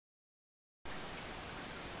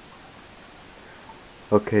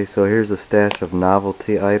Okay, so here's a stash of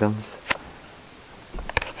novelty items.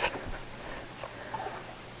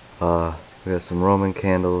 We got some Roman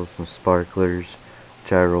candles, some sparklers,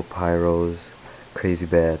 gyro pyros, crazy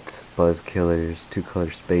bats, buzz killers,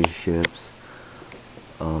 two-color spaceships,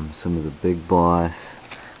 some of the big boss.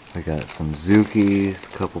 We got some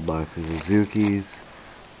Zookies, a couple boxes of Zookies,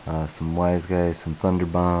 some wise guys, some thunder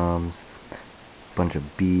bombs, a bunch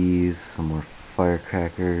of bees, some more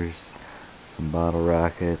firecrackers, some bottle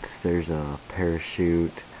rockets. There's a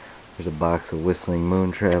parachute. There's a box of whistling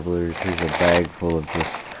moon travelers. Here's a bag full of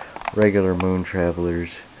just regular moon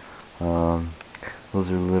travelers. Those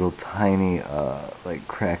are little tiny like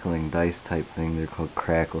crackling dice type thing. They're called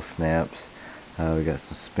crackle snaps. We got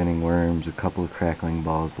some spinning worms, a couple of crackling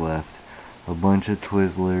balls left, a bunch of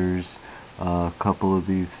Twizzlers, a couple of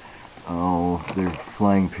these, they're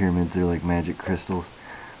flying pyramids. They're like magic crystals.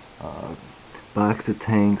 Box of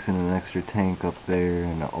tanks and an extra tank up there,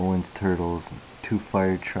 and Owens turtles, and 2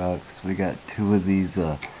 fire trucks. We got 2 of these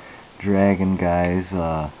dragon guys,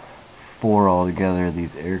 4 altogether,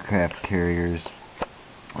 these aircraft carriers,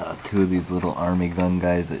 2 of these little army gun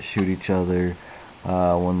guys that shoot each other,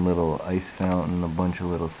 1 little ice fountain, a bunch of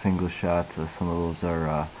little single shots. Some of those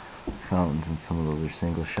are fountains and some of those are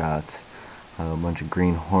single shots, a bunch of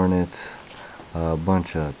green hornets, a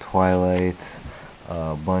bunch of twilights,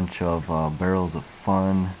 a bunch of barrels of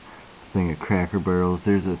fun, thing of cracker barrels.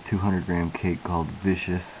 There's a 200-gram cake called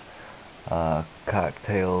Vicious,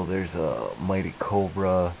 cocktail. There's a mighty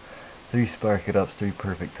cobra, 3 spark it ups, 3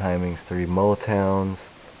 perfect timings, 3 Motowns,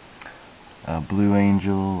 Blue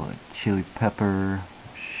Angel, a chili pepper,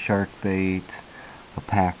 shark bait, a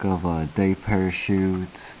pack of day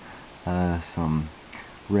parachutes, some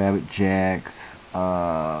rabbit jacks.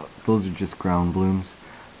 Those are just ground blooms.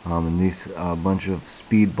 And these bunch of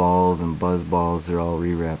speed balls and buzz balls, they're all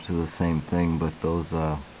rewraps of the same thing, but those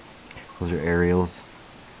are aerials.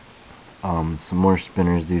 Some more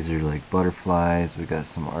spinners. These are like butterflies. We got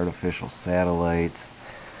some artificial satellites,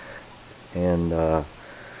 and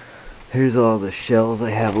here's all the shells I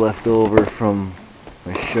have left over from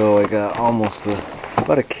my show. I got almost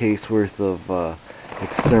about a case worth of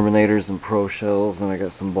exterminators and pro shells, and I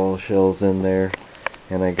got some ball shells in there,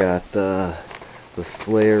 and I got the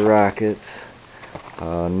Slayer rockets,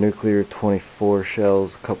 nuclear 24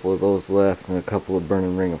 shells, a couple of those left, and a couple of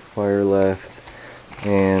burning ring of fire left,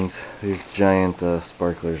 and these giant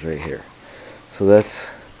sparklers right here. So that's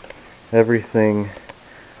everything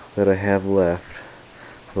that I have left,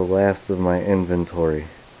 the last of my inventory.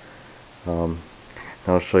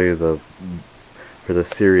 I'll show you for the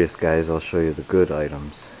serious guys, I'll show you the good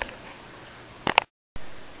items.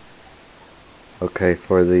 Okay,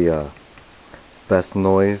 for the best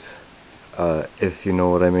noise, if you know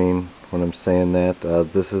what I mean when I'm saying that,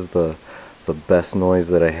 this is the best noise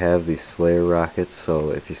that I have, these Slayer rockets. So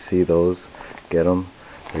if you see those, get them,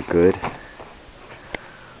 they're good.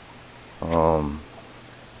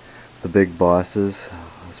 The big bosses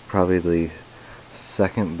is probably the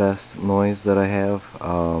second best noise that I have.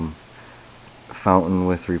 Fountain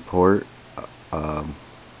with report,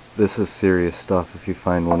 this is serious stuff if you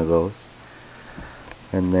find one of those.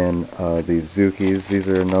 And then these Zookies, these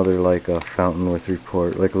are another, like a fountain with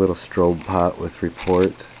report, like a little strobe pot with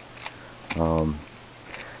report.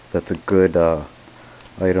 That's a good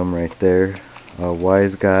item right there.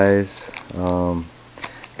 Wise guys,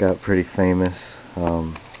 got pretty famous.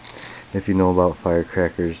 If you know about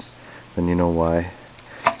firecrackers, then you know why.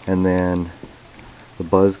 And then the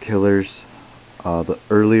buzz killers, the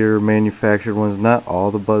earlier manufactured ones, not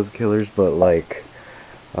all the buzz killers, but like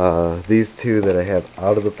these 2 that I have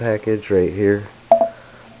out of the package right here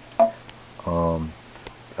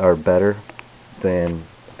are better than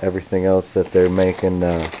everything else that they're making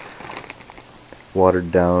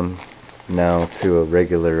watered down now to a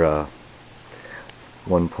regular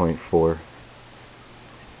 1.4.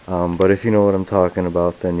 But if you know what I'm talking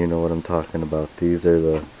about, then you know what I'm talking about. These are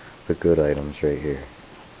the good items right here.